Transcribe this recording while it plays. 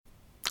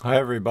Hi,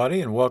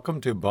 everybody, and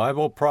welcome to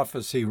Bible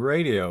Prophecy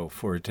Radio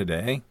for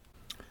today.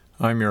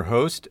 I'm your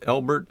host,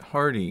 Albert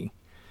Hardy.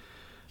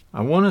 I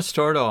want to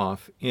start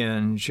off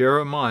in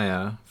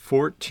Jeremiah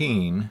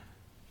 14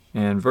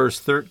 and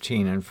verse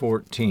 13 and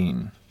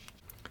 14.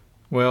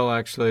 Well,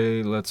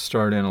 actually, let's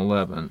start in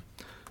 11.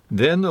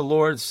 Then the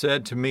Lord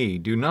said to me,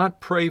 "Do not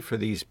pray for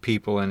these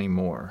people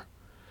anymore.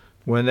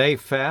 When they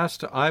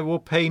fast, I will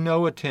pay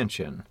no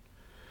attention.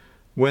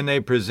 When they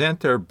present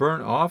their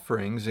burnt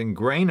offerings and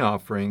grain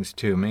offerings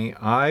to me,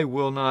 I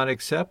will not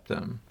accept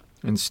them.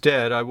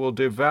 Instead, I will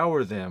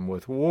devour them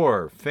with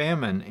war,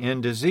 famine,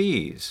 and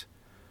disease."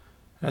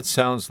 That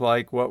sounds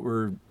like what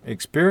we're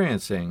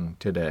experiencing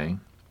today.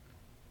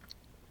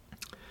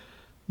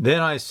 Then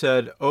I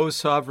said, "O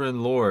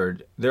sovereign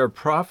Lord, their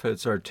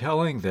prophets are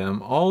telling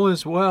them, 'All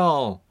is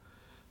well.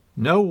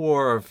 No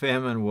war or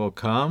famine will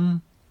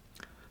come.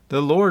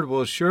 The Lord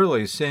will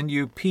surely send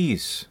you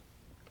peace.'"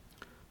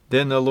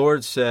 Then the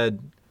Lord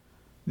said,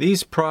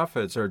 "These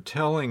prophets are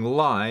telling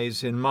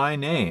lies in my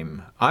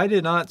name. I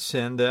did not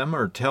send them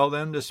or tell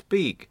them to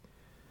speak.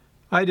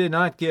 I did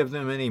not give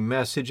them any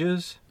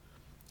messages.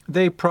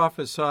 They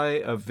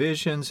prophesy of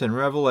visions and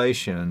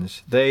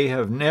revelations they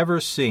have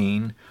never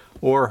seen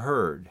or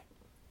heard.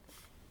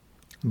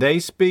 They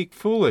speak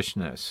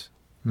foolishness,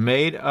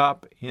 made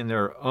up in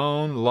their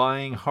own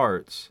lying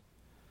hearts."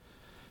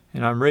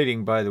 And I'm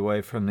reading, by the way,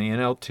 from the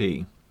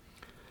NLT.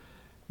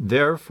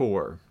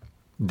 "Therefore,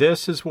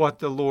 this is what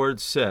the Lord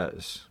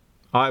says.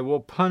 I will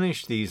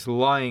punish these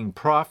lying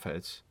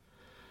prophets,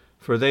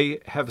 for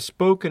they have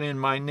spoken in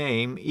my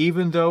name,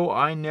 even though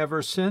I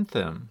never sent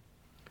them.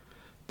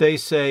 They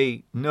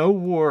say, 'No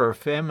war or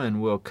famine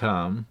will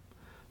come,'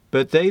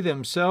 but they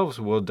themselves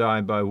will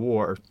die by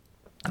war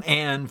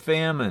and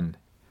famine.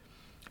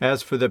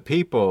 As for the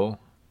people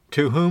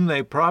to whom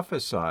they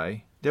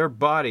prophesy, their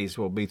bodies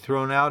will be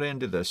thrown out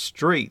into the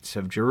streets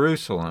of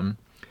Jerusalem,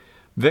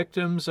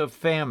 victims of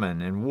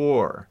famine and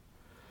war.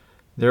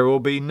 There will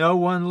be no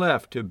one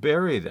left to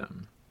bury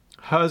them.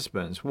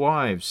 Husbands,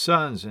 wives,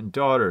 sons, and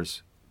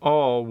daughters,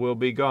 all will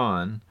be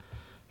gone,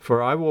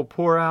 for I will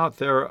pour out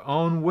their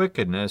own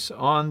wickedness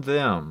on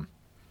them.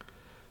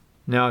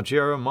 Now,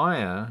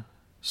 Jeremiah,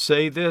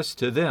 say this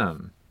to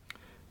them: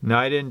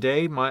 'Night and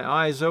day my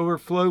eyes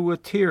overflow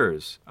with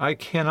tears. I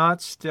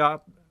cannot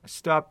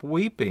stop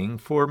weeping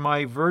for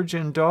my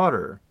virgin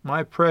daughter,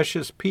 my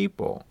precious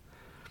people.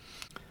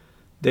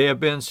 They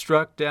have been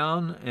struck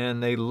down,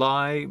 and they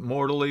lie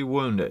mortally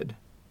wounded.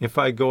 If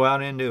I go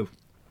out into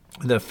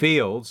the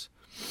fields,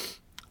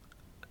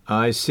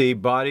 I see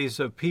bodies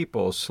of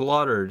people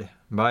slaughtered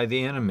by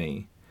the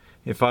enemy.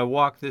 If I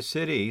walk the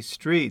city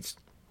streets,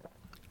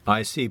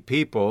 I see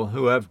people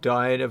who have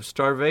died of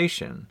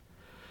starvation.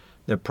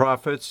 The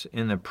prophets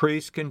and the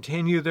priests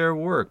continue their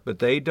work, but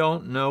they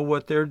don't know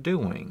what they're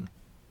doing."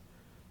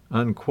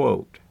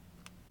 Unquote.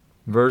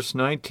 Verse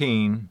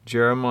 19,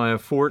 Jeremiah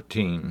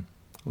 14.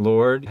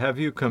 "Lord, have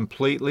you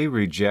completely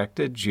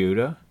rejected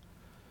Judah?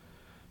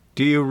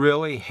 Do you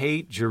really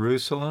hate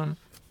Jerusalem?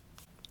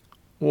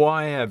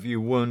 Why have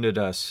you wounded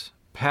us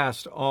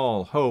past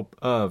all hope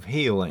of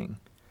healing?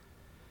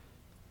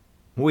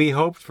 We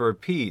hoped for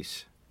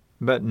peace,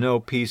 but no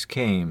peace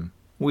came.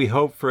 We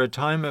hoped for a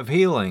time of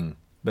healing,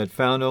 but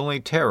found only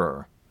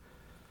terror.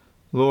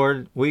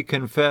 Lord, we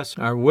confess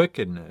our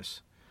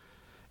wickedness,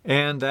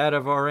 and that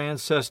of our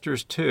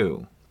ancestors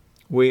too.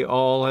 We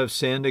all have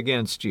sinned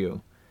against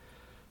you.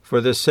 For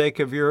the sake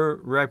of your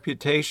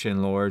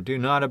reputation, Lord, do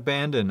not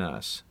abandon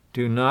us.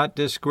 Do not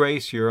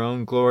disgrace your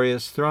own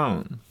glorious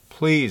throne.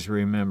 Please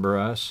remember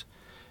us,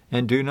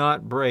 and do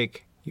not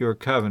break your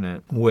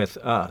covenant with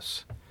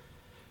us.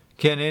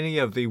 Can any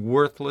of the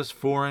worthless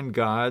foreign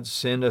gods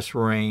send us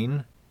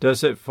rain?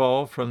 Does it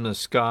fall from the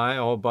sky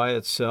all by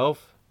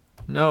itself?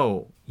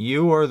 No,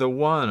 you are the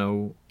one,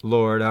 O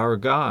Lord our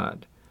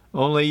God.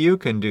 Only you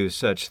can do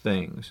such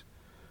things.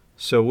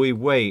 So we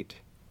wait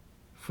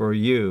for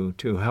you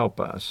to help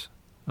us."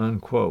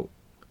 Unquote.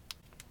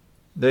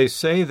 They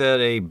say that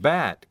a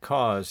bat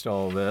caused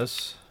all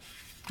this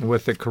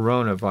with the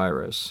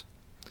coronavirus.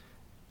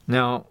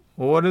 Now,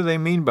 what do they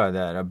mean by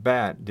that? A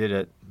bat, did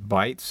it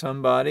bite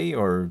somebody,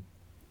 or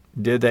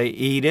did they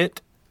eat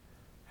it?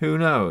 Who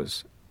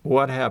knows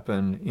what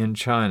happened in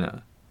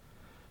China?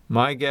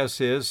 My guess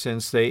is,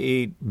 since they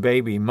eat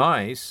baby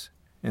mice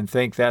and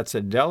think that's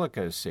a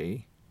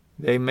delicacy,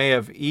 they may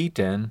have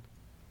eaten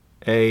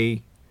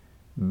a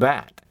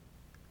bat.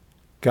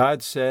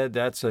 God said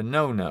that's a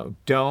no-no.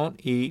 Don't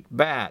eat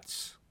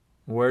bats.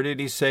 Where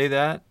did he say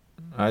that?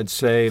 I'd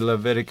say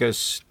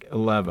Leviticus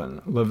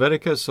 11.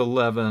 Leviticus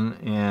 11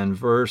 and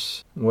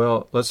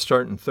let's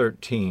start in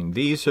 13.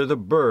 "These are the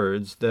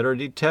birds that are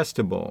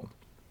detestable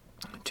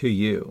to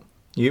you.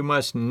 You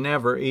must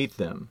never eat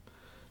them: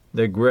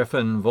 the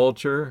griffin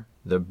vulture,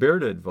 the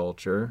bearded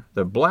vulture,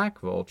 the black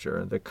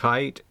vulture, the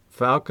kite,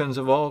 falcons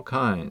of all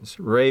kinds,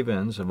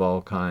 ravens of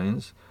all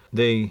kinds,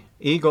 the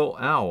eagle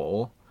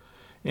owl,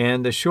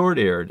 and the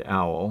short-eared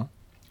owl,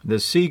 the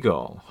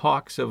seagull,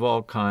 hawks of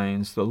all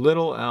kinds, the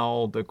little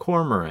owl, the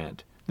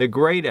cormorant, the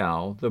great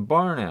owl, the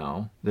barn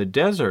owl, the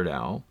desert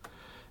owl,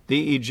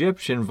 the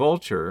Egyptian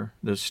vulture,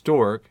 the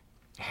stork,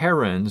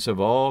 herons of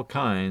all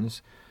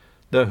kinds,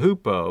 the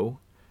hoopoe,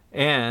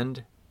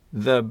 and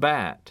the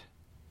bat."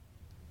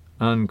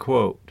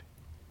 Unquote.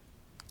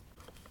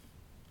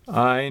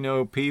 I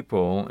know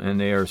people, and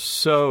they are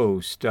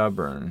so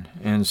stubborn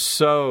and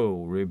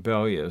so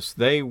rebellious.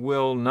 They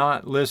will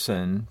not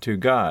listen to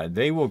God.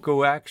 They will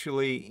go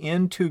actually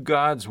into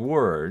God's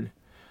Word,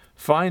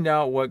 find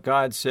out what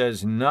God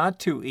says not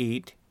to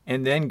eat,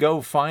 and then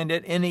go find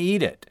it and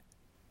eat it,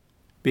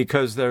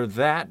 because they're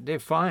that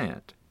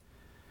defiant.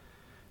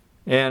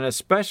 And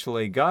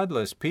especially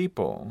godless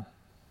people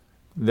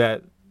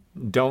that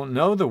don't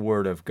know the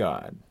Word of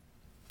God.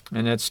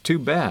 And it's too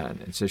bad.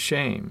 It's a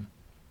shame.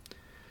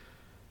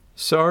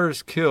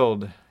 SARS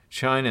killed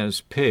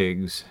China's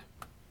pigs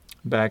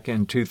back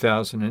in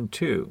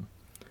 2002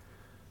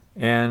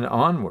 and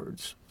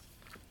onwards.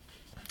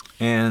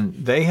 And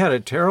they had a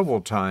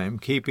terrible time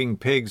keeping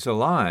pigs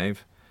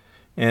alive,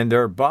 and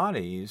their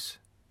bodies,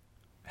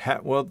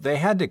 they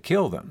had to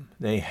kill them.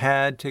 They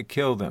had to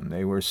kill them.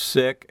 They were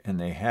sick and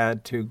they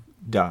had to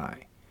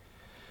die.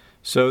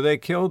 So they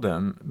killed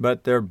them,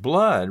 but their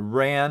blood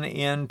ran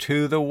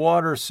into the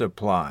water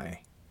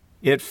supply.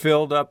 It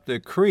filled up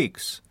the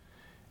creeks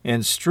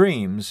and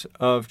streams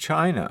of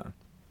China.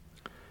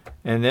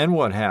 And then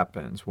what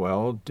happens?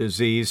 Well,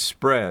 disease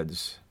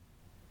spreads.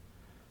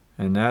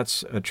 And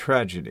that's a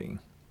tragedy.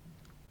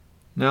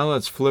 Now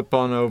let's flip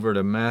on over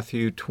to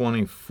Matthew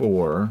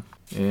 24,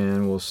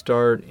 and we'll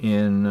start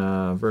in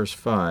verse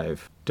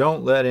 5.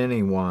 "Don't let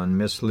anyone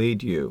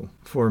mislead you,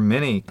 for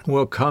many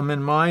will come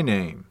in my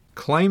name,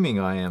 claiming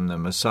I am the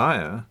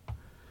Messiah,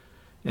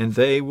 and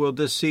they will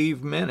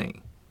deceive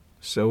many."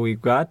 So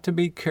we've got to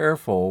be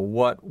careful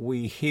what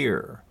we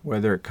hear,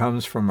 whether it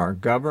comes from our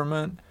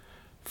government,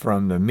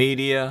 from the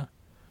media,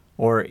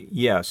 or,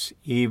 yes,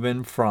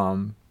 even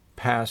from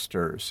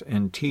pastors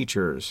and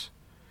teachers.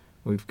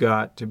 We've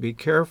got to be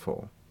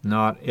careful.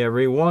 Not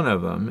every one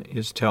of them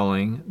is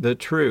telling the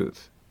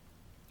truth.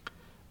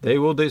 They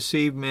will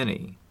deceive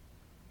many.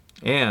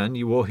 And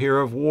you will hear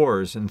of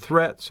wars and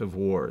threats of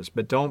wars,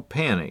 but don't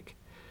panic.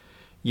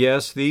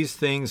 Yes, these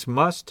things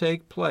must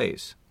take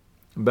place,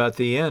 but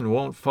the end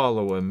won't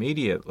follow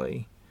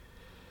immediately.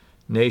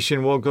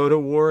 Nation will go to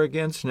war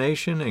against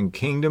nation and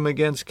kingdom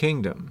against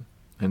kingdom,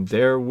 and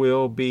there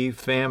will be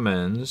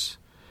famines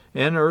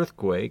and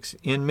earthquakes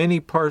in many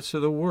parts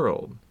of the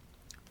world.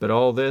 But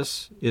all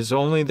this is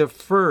only the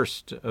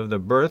first of the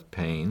birth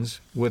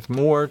pains, with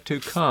more to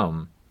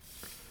come.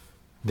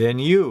 Then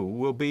you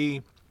will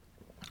be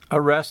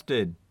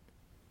arrested,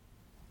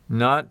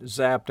 not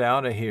zapped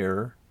out of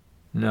here,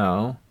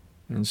 no,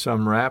 in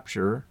some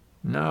rapture,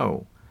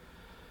 no.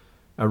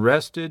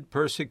 Arrested,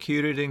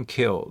 persecuted, and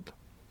killed.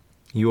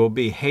 You will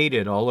be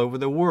hated all over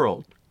the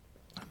world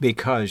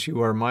because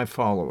you are my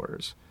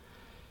followers.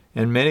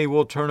 And many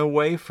will turn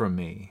away from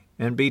me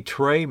and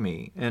betray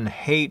me and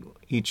hate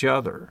each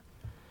other.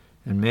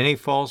 And many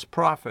false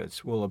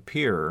prophets will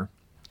appear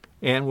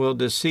and will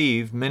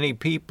deceive many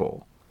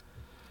people.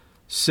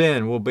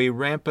 Sin will be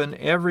rampant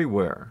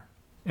everywhere,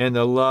 and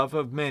the love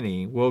of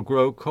many will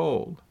grow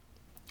cold.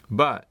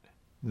 But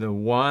the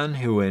one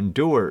who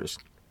endures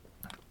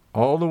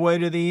all the way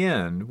to the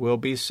end will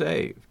be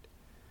saved.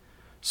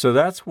 So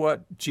that's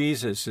what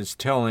Jesus is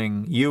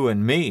telling you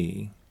and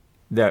me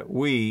that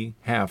we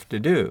have to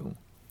do.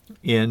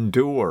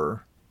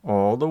 Endure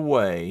all the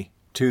way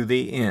to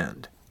the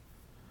end.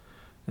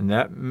 And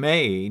that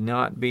may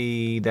not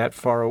be that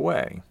far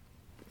away.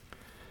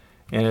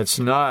 And it's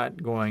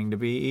not going to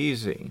be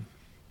easy.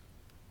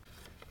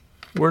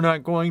 We're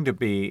not going to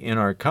be in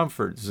our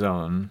comfort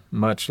zone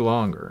much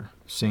longer,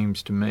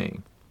 seems to me.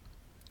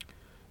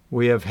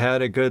 We have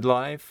had a good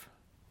life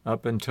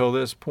up until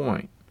this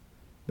point,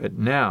 but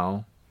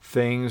now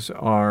things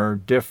are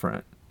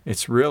different.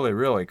 It's really,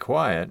 really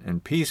quiet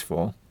and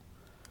peaceful,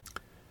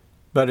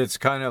 but it's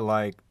kind of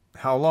like,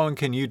 how long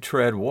can you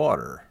tread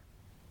water?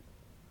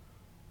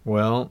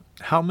 Well,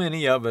 how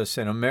many of us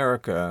in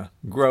America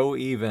grow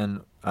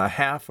even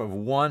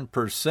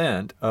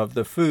 0.5% of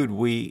the food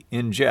we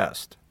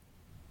ingest?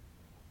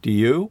 Do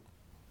you?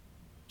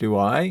 Do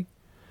I?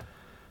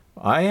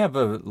 I have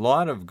a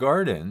lot of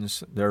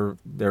gardens. They're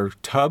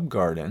tub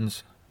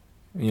gardens,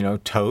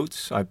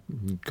 totes. I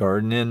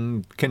garden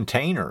in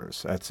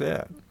containers. That's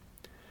it.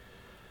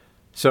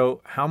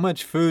 So how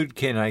much food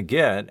can I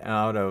get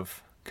out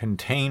of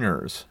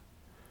containers?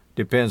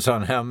 Depends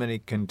on how many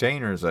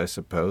containers, I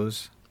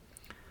suppose.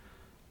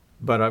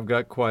 But I've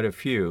got quite a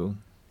few.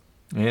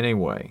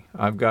 Anyway,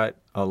 I've got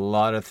a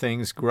lot of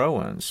things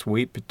growing.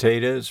 Sweet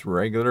potatoes,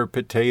 regular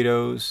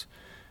potatoes,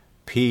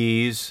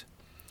 peas.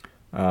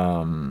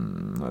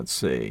 Let's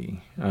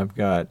see. I've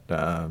got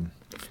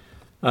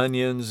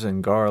onions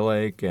and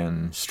garlic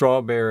and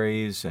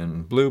strawberries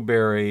and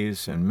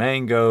blueberries and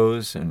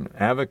mangoes and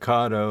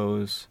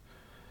avocados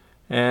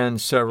and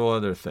several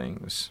other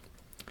things.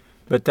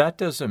 But that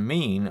doesn't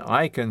mean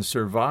I can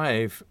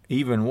survive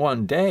even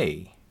one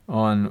day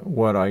on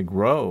what I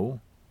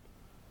grow.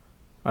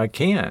 I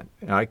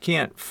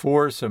can't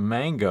force a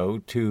mango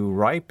to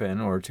ripen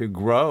or to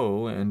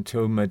grow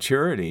into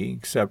maturity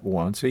except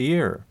once a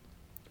year.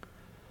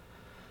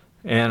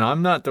 And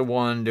I'm not the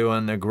one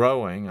doing the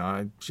growing.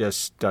 I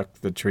just stuck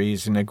the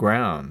trees in the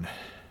ground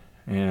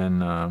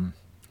and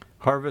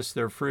harvest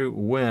their fruit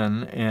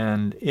when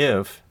and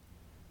if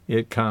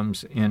it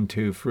comes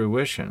into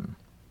fruition.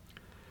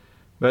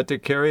 But to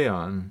carry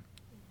on,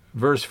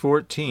 verse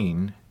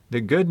 14,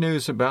 the good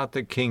news about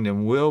the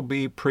kingdom will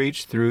be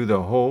preached through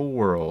the whole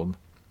world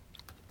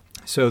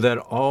so that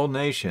all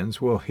nations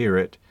will hear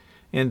it,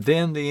 and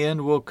then the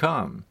end will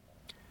come.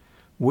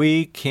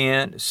 We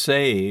can't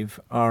save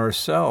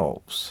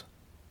ourselves.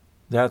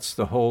 That's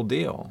the whole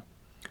deal.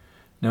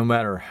 No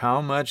matter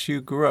how much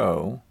you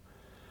grow,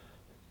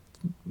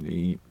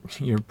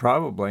 you're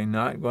probably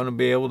not going to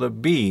be able to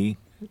be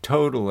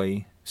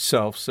totally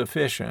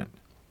self-sufficient.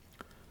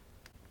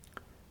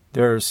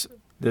 There's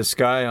this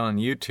guy on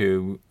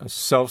YouTube,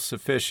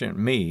 Self-Sufficient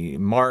Me,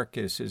 Mark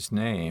is his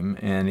name,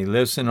 and he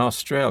lives in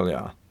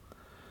Australia.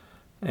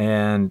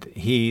 And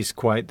he's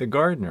quite the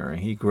gardener.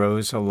 He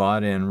grows a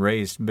lot in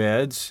raised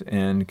beds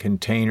and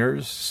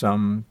containers,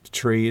 some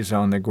trees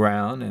on the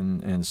ground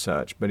and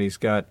such. But he's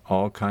got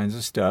all kinds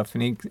of stuff,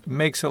 and he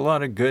makes a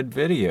lot of good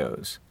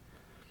videos.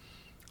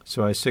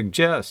 So I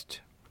suggest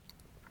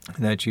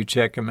that you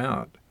check him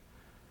out.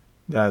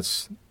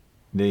 That's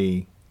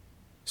the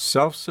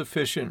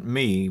Self-Sufficient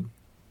Me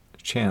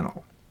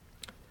channel.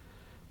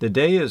 The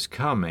day is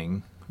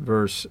coming,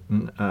 verse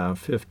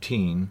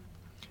 15,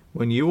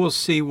 when you will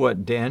see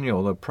what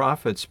Daniel the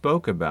prophet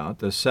spoke about,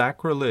 the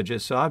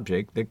sacrilegious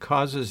object that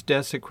causes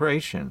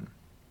desecration.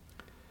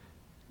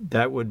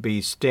 That would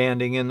be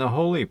standing in the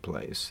holy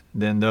place.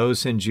 Then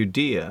those in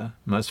Judea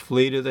must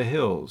flee to the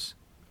hills.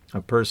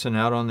 A person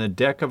out on the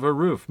deck of a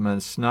roof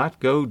must not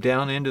go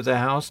down into the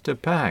house to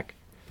pack.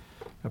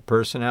 A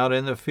person out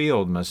in the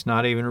field must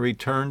not even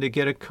return to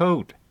get a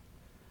coat.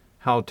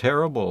 How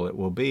terrible it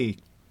will be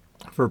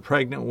for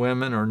pregnant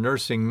women or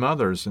nursing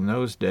mothers in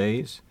those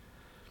days.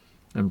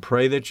 And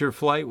pray that your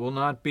flight will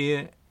not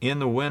be in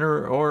the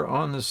winter or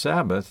on the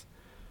Sabbath,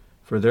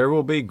 for there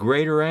will be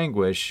greater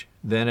anguish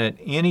than at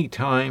any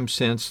time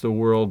since the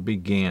world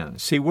began.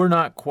 See, we're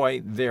not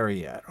quite there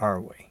yet,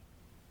 are we?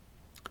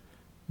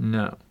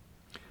 No.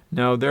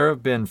 Now, there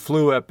have been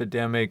flu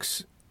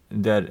epidemics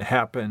that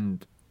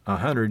happened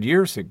 100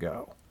 years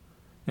ago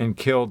and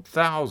killed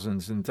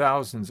thousands and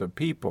thousands of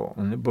people,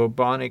 and the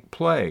bubonic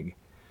plague.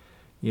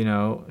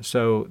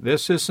 So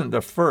this isn't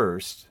the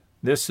first.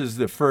 This is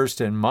the first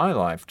in my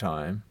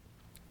lifetime,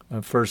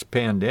 first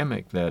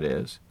pandemic, that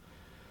is.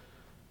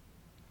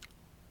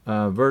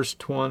 Verse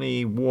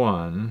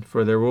 21,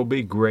 for there will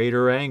be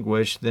greater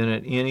anguish than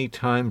at any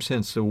time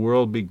since the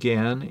world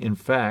began. In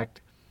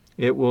fact,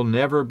 it will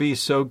never be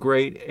so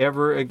great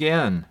ever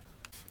again.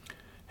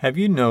 Have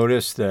you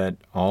noticed that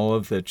all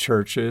of the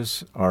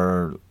churches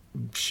are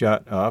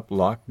shut up,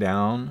 locked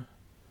down?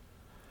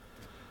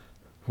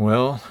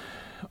 Well,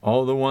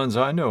 all the ones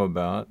I know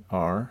about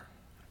are,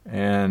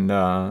 and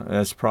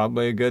that's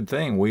probably a good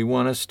thing. We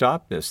want to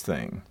stop this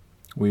thing.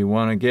 We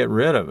want to get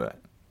rid of it.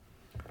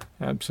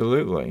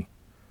 Absolutely.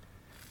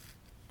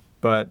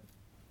 But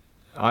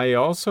I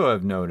also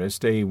have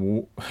noticed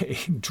a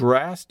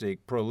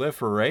drastic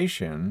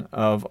proliferation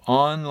of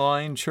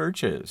online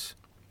churches.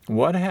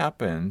 What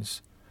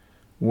happens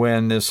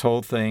when this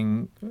whole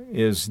thing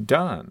is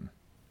done?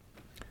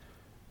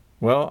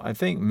 Well, I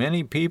think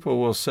many people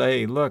will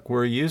say, look,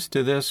 we're used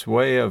to this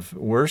way of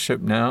worship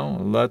now.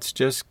 Let's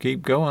just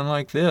keep going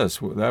like this.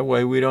 That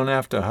way we don't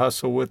have to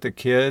hustle with the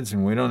kids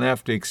and we don't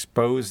have to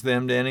expose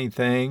them to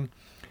anything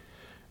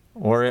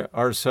or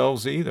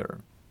ourselves either.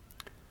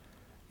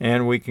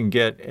 And we can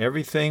get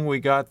everything we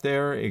got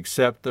there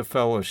except the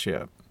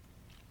fellowship.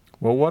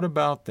 Well, what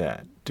about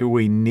that? Do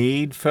we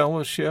need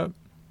fellowship?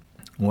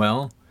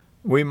 Well,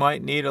 we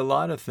might need a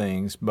lot of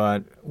things,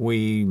 but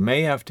we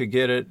may have to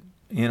get it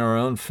in our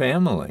own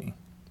family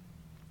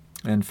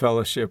and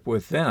fellowship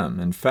with them.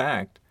 In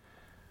fact,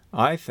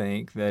 I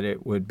think that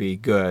it would be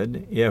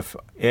good if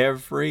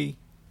every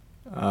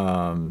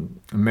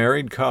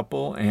married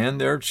couple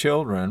and their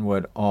children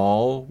would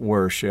all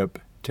worship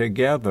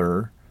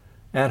together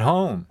at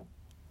home.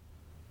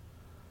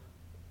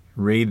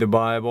 Read the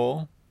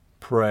Bible,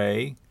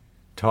 pray,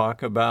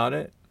 talk about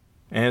it,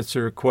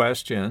 answer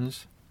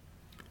questions,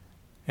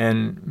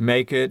 and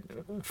make it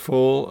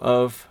full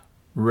of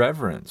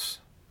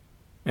reverence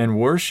and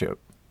worship,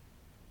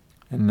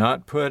 and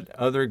not put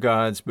other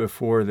gods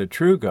before the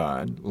true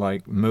God,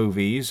 like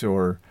movies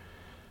or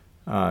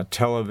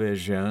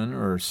television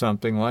or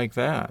something like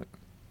that.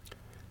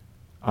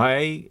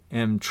 I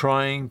am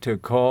trying to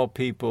call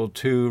people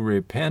to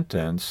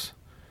repentance,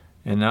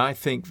 and I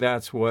think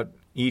that's what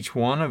each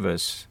one of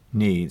us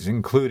needs,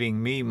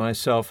 including me,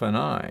 myself, and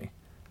I.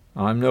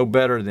 I'm no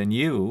better than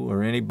you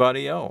or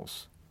anybody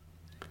else.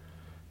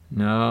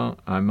 No,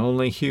 I'm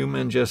only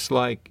human just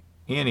like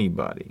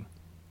anybody.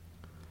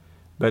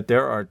 But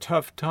there are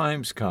tough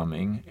times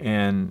coming,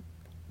 and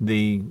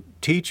the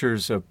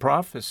teachers of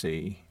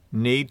prophecy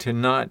need to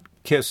not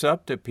kiss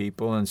up to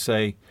people and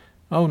say,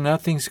 oh,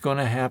 nothing's going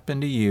to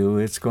happen to you.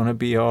 It's going to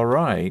be all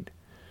right.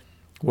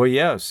 Well,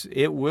 yes,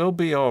 it will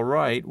be all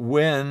right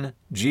when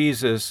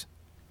Jesus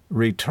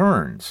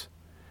returns.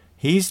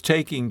 He's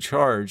taking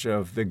charge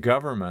of the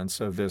governments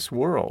of this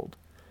world.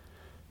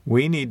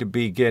 We need to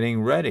be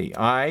getting ready.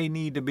 I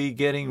need to be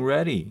getting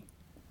ready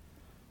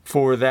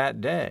for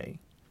that day,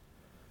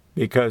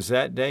 because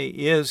that day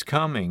is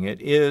coming.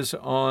 It is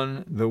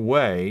on the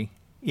way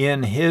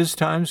in His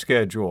time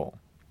schedule.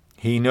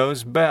 He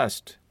knows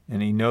best,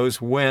 and He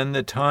knows when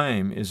the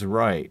time is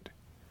right.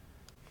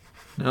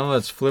 Now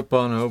let's flip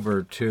on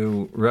over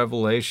to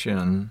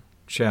Revelation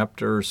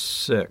chapter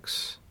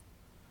 6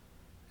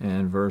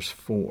 and verse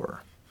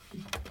 4.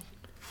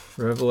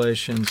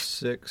 Revelation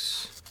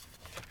 6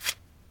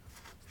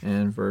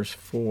 and verse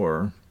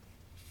 4.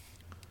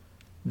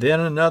 Then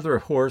another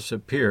horse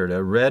appeared,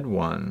 a red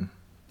one.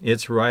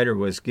 Its rider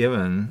was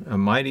given a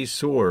mighty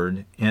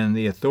sword and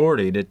the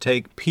authority to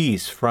take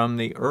peace from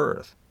the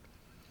earth.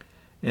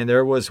 And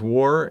there was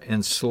war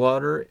and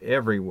slaughter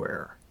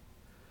everywhere.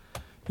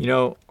 You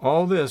know,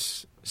 all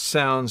this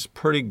sounds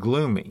pretty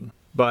gloomy,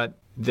 but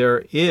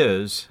there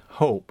is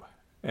hope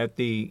at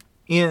the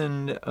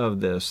end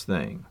of this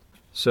thing.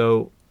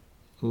 So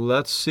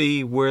let's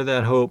see where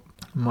that hope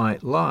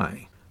might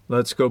lie.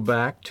 Let's go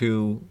back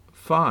to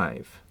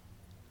 5,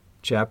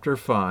 chapter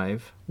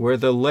 5, where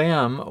the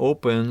Lamb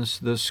opens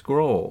the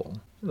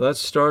scroll. Let's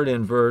start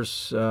in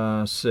verse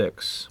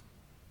 6.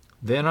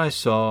 Then I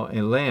saw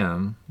a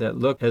lamb that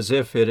looked as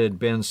if it had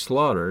been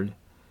slaughtered,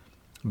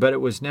 but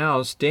it was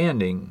now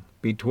standing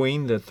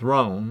between the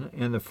throne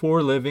and the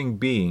 4 living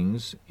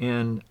beings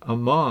and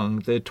among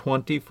the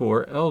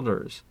 24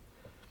 elders.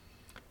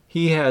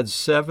 He had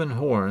 7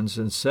 horns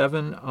and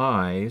 7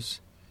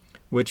 eyes,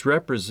 which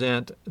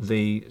represent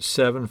the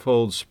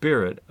sevenfold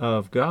Spirit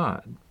of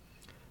God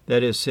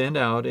that is sent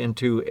out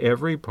into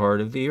every part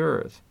of the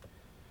earth.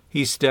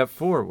 He stepped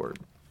forward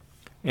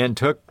and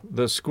took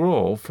the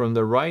scroll from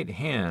the right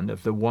hand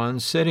of the one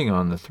sitting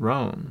on the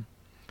throne.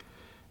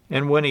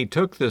 And when he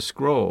took the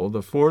scroll,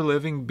 the 4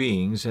 living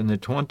beings and the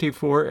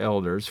 24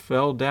 elders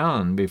fell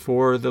down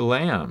before the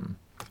Lamb.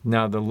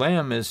 Now the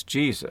Lamb is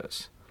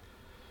Jesus.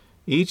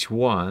 Each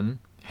one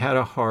had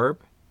a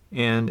harp,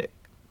 and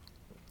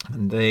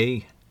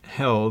they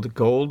held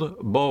gold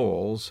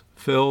bowls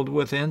filled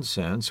with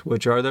incense,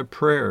 which are the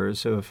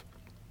prayers of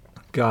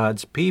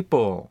God's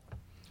people.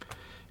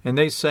 And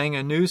they sang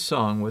a new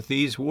song with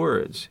these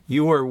words,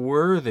 "You are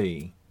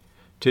worthy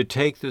to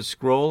take the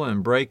scroll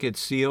and break its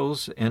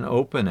seals and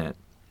open it.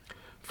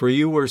 For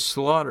you were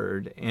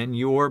slaughtered, and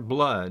your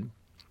blood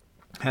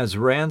has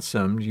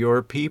ransomed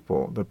your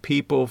people, the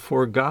people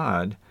for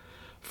God,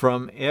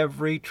 from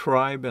every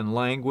tribe and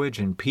language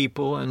and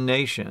people and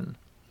nation.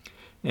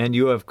 And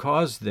you have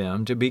caused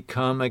them to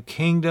become a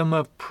kingdom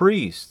of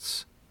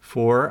priests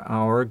for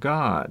our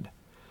God,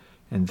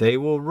 and they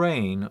will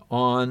reign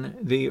on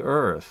the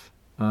earth."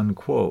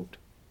 Unquote.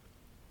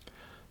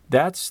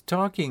 That's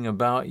talking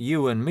about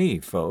you and me,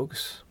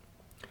 folks.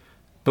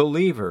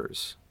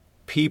 Believers,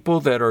 people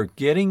that are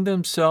getting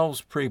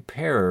themselves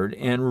prepared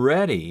and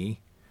ready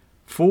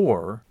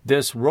for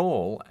this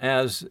role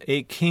as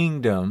a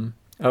kingdom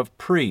of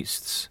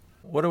priests.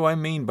 What do I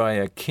mean by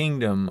a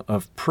kingdom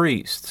of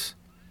priests?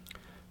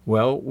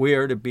 Well, we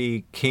are to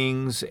be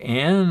kings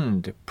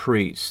and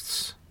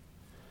priests.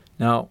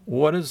 Now,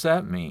 what does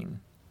that mean?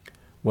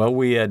 Well,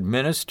 we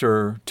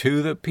administer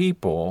to the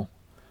people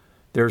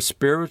their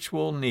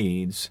spiritual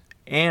needs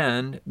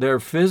and their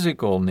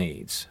physical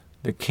needs.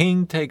 The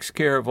king takes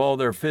care of all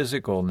their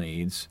physical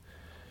needs.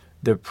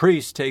 The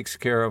priest takes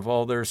care of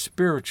all their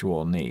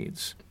spiritual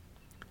needs.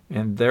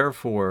 And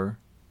therefore,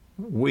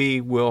 we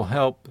will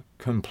help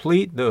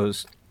complete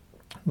those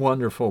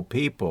wonderful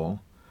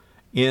people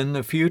in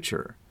the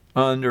future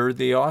under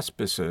the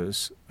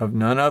auspices of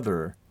none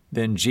other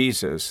than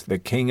Jesus, the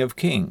King of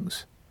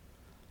Kings.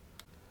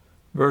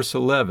 Verse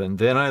 11,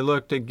 Then I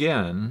looked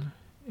again,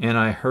 and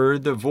I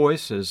heard the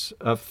voices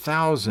of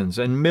thousands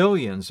and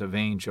millions of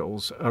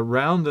angels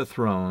around the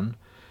throne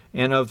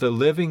and of the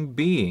living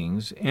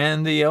beings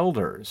and the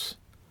elders.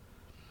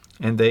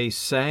 And they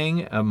sang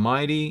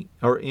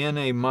in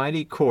a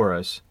mighty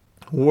chorus,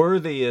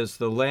 Worthy is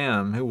the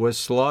Lamb who was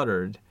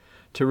slaughtered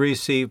to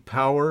receive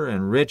power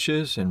and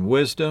riches and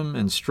wisdom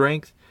and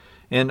strength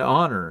and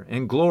honor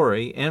and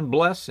glory and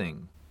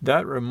blessing.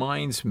 That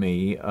reminds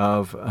me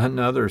of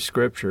another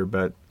scripture,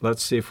 but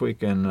let's see if we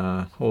can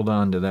hold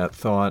on to that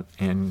thought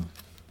and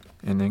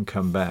then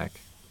come back.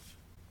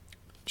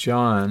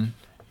 John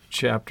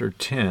chapter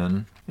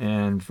 10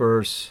 and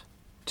verse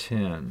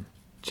 10.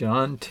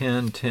 John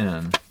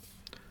 10:10.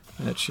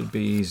 That should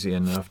be easy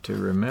enough to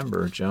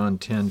remember. John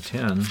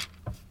 10:10.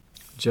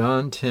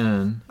 John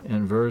 10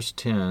 and verse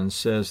 10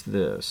 says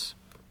this,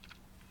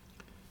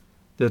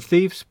 The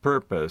thief's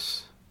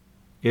purpose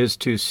is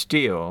to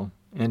steal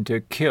and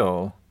to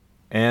kill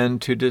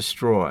and to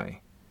destroy.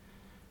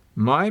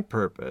 My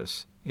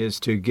purpose is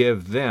to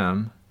give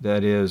them,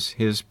 that is,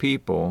 his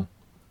people,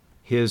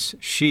 his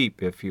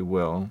sheep, if you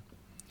will,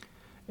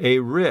 a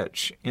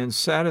rich and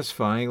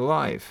satisfying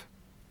life.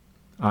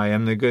 I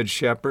am the Good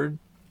Shepherd.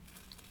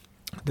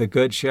 The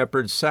Good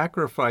Shepherd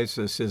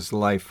sacrifices his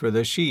life for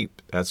the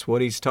sheep. That's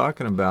what he's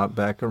talking about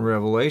back in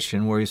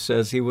Revelation, where he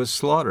says he was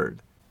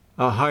slaughtered.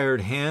 A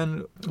hired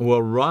hand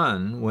will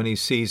run when he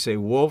sees a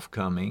wolf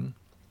coming.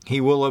 He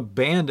will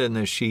abandon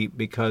the sheep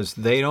because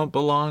they don't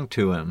belong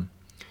to him,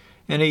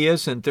 and he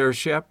isn't their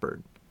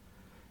shepherd.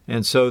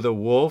 And so the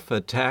wolf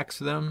attacks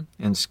them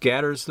and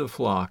scatters the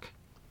flock.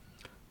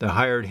 The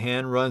hired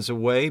hand runs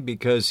away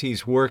because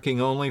he's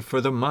working only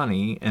for the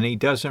money, and he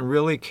doesn't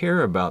really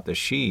care about the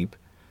sheep.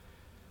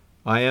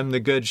 I am the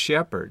Good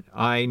Shepherd.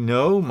 I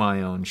know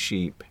my own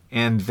sheep,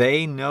 and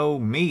they know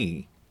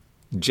me,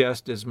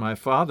 just as my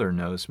Father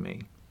knows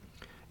me,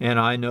 and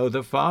I know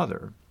the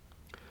Father.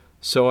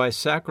 So I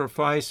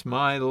sacrifice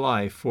my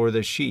life for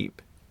the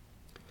sheep.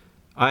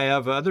 I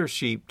have other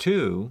sheep,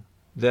 too,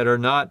 that are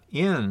not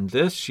in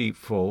this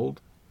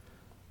sheepfold.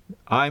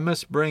 I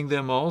must bring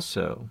them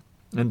also,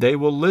 and they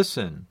will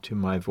listen to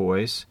my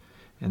voice,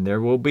 and there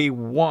will be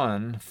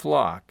one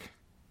flock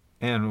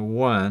and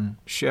one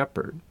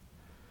shepherd.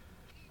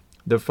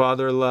 The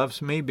Father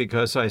loves me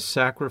because I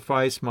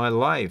sacrifice my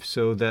life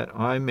so that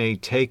I may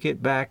take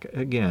it back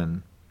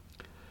again.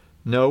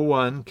 No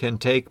one can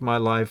take my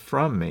life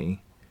from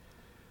me.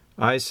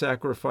 I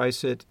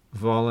sacrifice it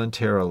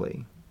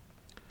voluntarily.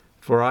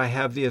 For I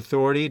have the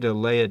authority to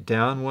lay it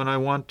down when I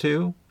want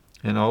to,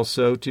 and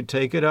also to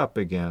take it up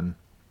again.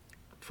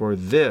 For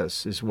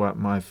this is what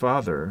my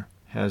Father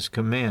has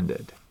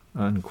commanded."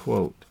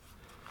 Unquote.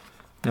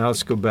 Now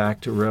let's go back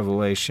to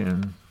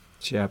Revelation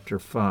chapter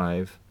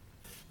 5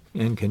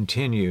 and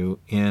continue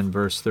in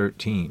verse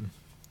 13.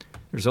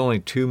 There's only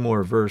 2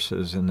 more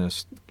verses in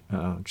this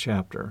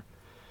chapter.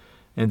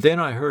 "And then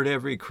I heard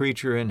every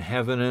creature in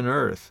heaven and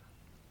earth,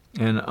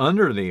 and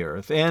under the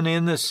earth, and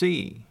in the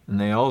sea.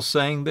 And they all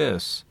sang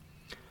this: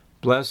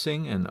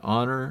 Blessing and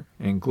honor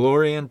and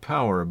glory and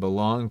power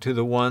belong to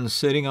the one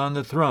sitting on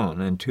the throne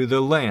and to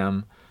the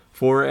Lamb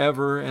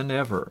forever and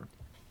ever.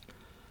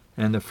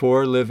 And the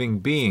 4 living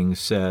beings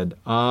said,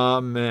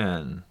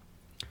 Amen.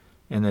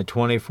 And the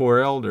 24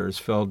 elders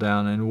fell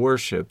down and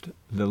worshipped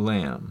the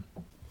Lamb."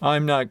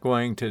 I'm not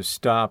going to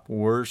stop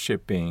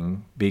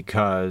worshiping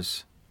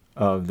because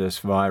of this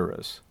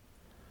virus.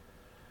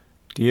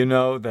 Do you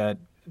know that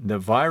the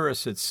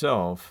virus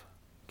itself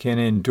can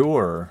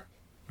endure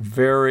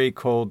very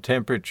cold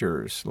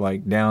temperatures,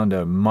 like down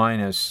to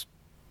minus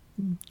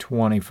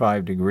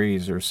 25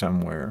 degrees or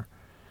somewhere?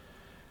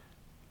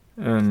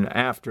 And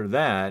after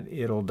that,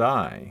 it'll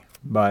die.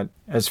 But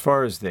as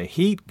far as the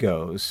heat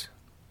goes,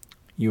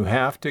 you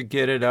have to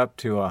get it up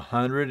to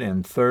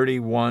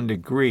 131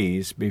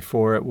 degrees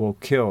before it will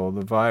kill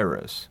the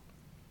virus.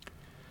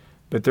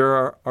 But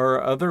there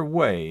are other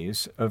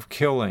ways of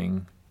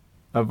killing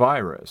a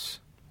virus.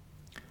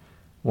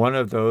 One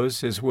of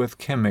those is with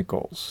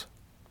chemicals.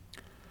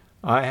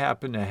 I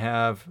happen to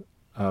have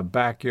a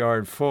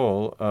backyard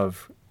full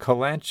of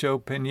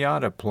Kalanchoe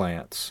piñata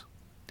plants.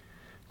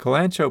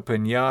 Kalanchoe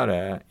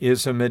piñata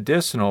is a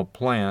medicinal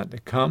plant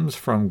that comes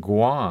from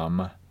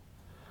Guam.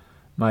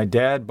 My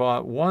dad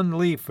bought 1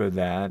 leaf of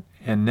that,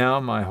 and now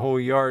my whole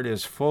yard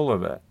is full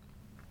of it.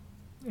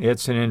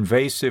 It's an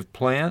invasive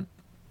plant,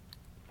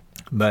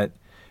 but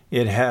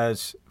it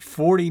has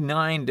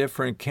 49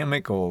 different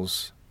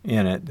chemicals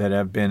in it that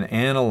have been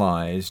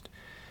analyzed,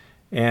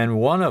 and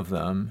one of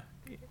them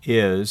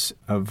is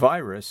a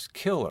virus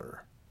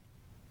killer.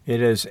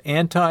 It is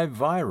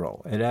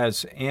antiviral. It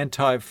has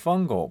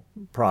antifungal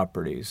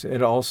properties.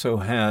 It also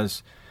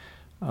has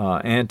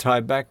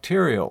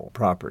antibacterial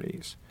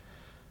properties.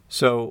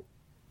 So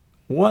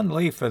 1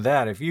 leaf of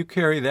that, if you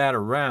carry that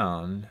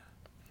around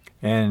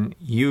and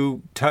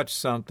you touch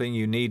something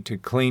you need to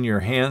clean your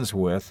hands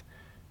with,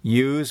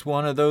 use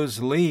one of those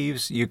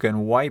leaves. You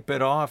can wipe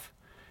it off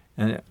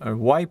and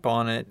wipe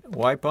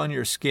on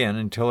your skin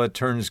until it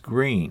turns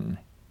green.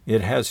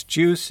 It has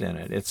juice in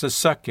it. It's a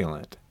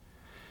succulent.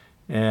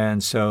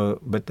 And so,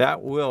 but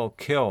that will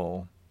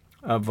kill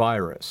a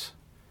virus,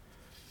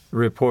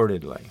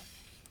 reportedly.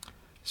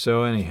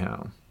 So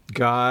anyhow,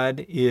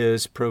 God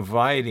is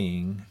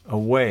providing a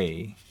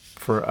way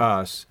for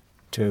us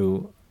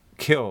to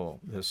kill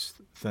this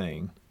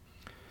thing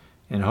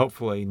and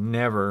hopefully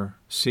never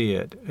see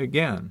it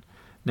again.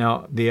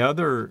 Now, the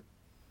other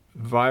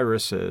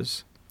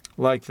viruses,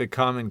 like the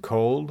common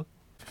cold,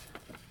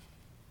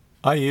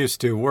 I used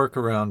to work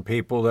around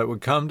people that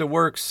would come to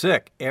work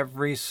sick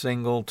every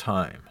single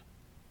time.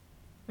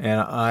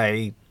 And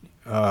I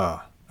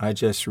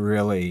just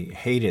really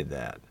hated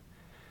that.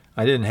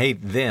 I didn't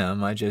hate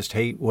them, I just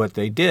hate what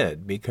they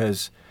did,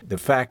 because the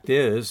fact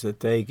is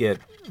that they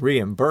get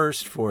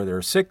reimbursed for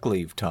their sick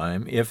leave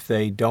time if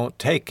they don't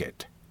take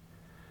it.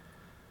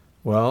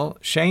 Well,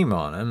 shame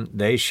on them.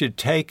 They should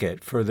take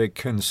it for the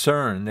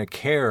concern, the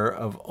care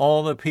of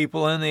all the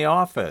people in the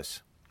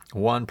office.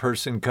 One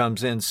person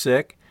comes in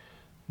sick,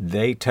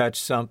 they touch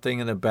something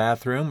in the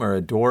bathroom or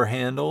a door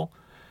handle,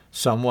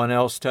 someone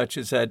else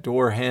touches that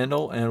door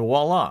handle, and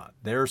voila,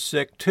 they're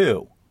sick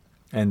too.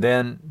 and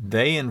then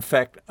they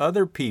infect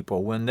other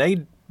people when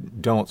they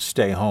don't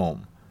stay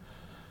home.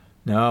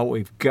 No,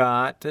 we've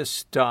got to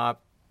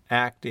stop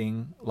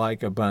acting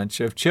like a bunch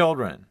of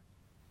children.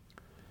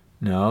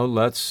 No,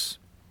 let's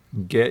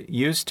get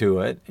used to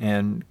it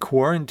and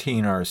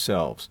quarantine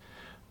ourselves.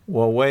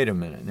 Well, wait a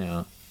minute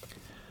now.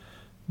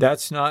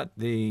 That's not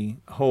the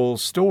whole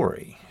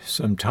story.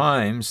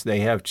 Sometimes they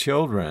have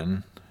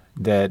children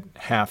that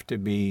have to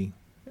be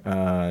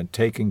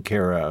taken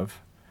care of,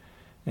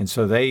 and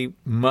so they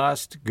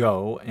must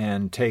go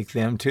and take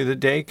them to the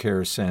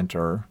daycare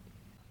center.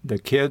 The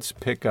kids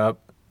pick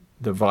up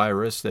the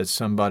virus that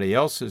somebody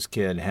else's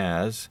kid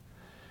has,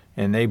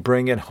 and they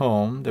bring it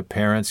home. The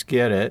parents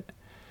get it.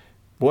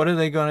 What are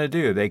they going to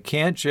do? They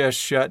can't just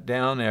shut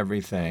down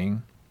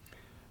everything.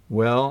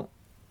 Well,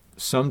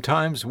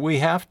 sometimes we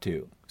have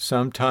to.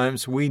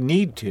 Sometimes we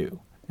need to.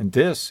 And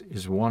this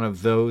is one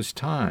of those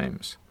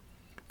times.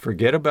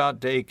 Forget about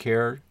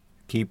daycare.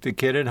 Keep the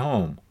kid at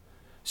home.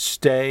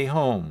 Stay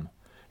home.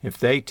 If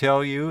they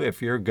tell you,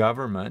 if your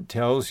government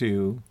tells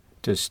you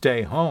to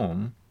stay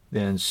home,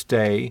 then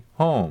stay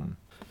home.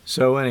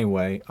 So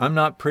anyway, I'm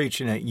not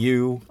preaching at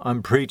you.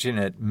 I'm preaching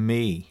at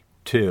me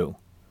too.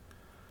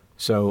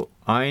 So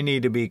I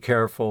need to be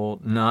careful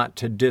not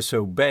to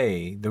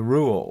disobey the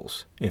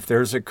rules. If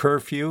there's a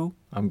curfew,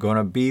 I'm going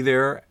to be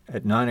there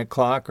at 9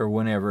 o'clock or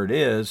whenever it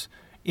is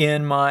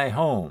in my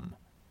home.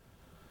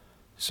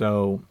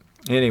 So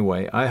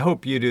anyway, I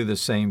hope you do the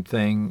same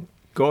thing.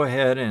 Go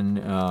ahead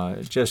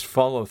and just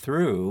follow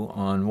through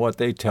on what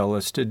they tell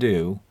us to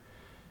do,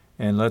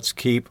 and let's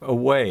keep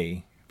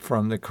away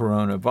from the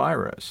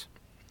coronavirus.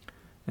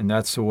 And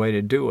that's the way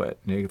to do it.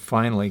 You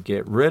finally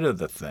get rid of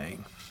the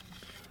thing.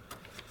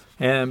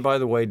 And by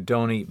the way,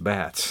 don't eat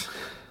bats.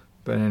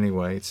 But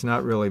anyway, it's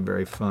not really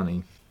very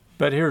funny.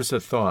 But here's a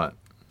thought.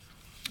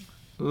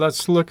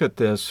 Let's look at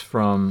this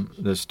from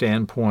the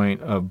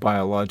standpoint of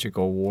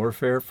biological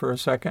warfare for a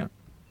second.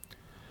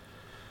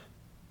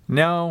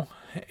 Now,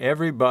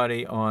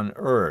 everybody on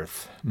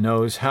Earth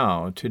knows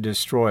how to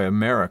destroy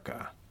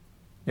America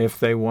if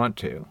they want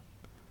to.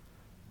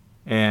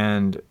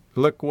 And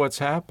look what's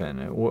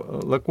happened.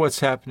 Look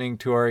what's happening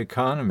to our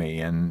economy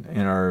and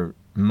our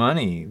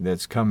money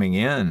that's coming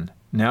in.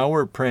 Now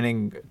we're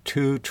printing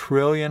 $2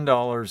 trillion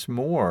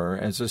more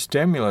as a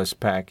stimulus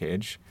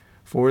package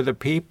for the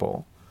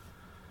people.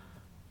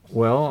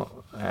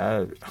 Well,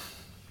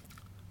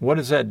 what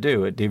does that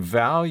do? It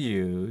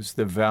devalues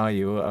the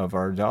value of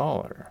our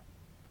dollar.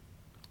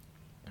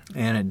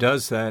 And it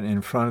does that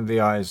in front of the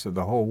eyes of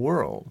the whole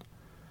world.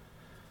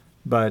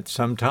 But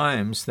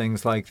sometimes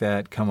things like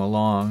that come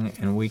along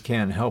and we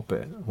can't help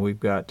it. We've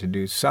got to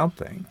do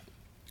something.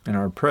 And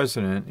our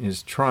president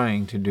is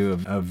trying to do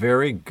a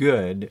very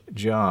good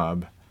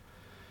job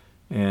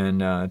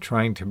and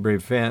trying to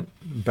prevent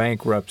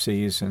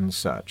bankruptcies and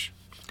such.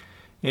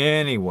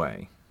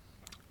 Anyway,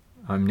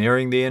 I'm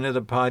nearing the end of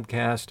the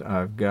podcast.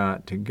 I've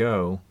got to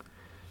go.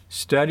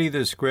 Study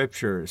the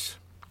scriptures.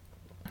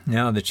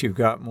 Now that you've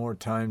got more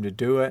time to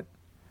do it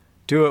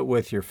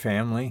with your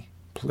family,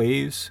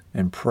 please,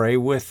 and pray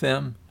with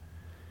them.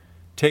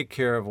 Take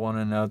care of one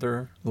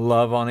another.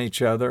 Love on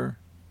each other,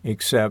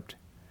 except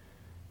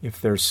if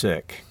they're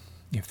sick.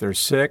 If they're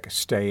sick,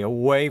 stay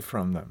away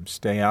from them.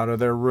 Stay out of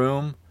their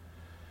room.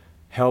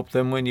 Help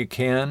them when you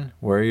can.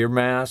 Wear your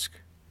mask.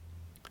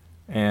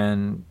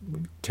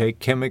 And take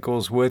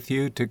chemicals with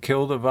you to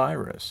kill the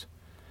virus.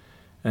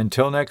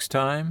 Until next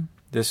time,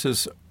 this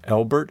is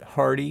Albert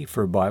Hardy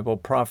for Bible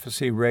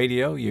Prophecy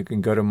Radio. You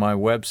can go to my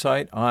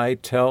website,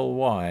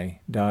 itellwhy.com.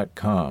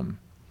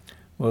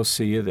 We'll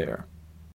see you there.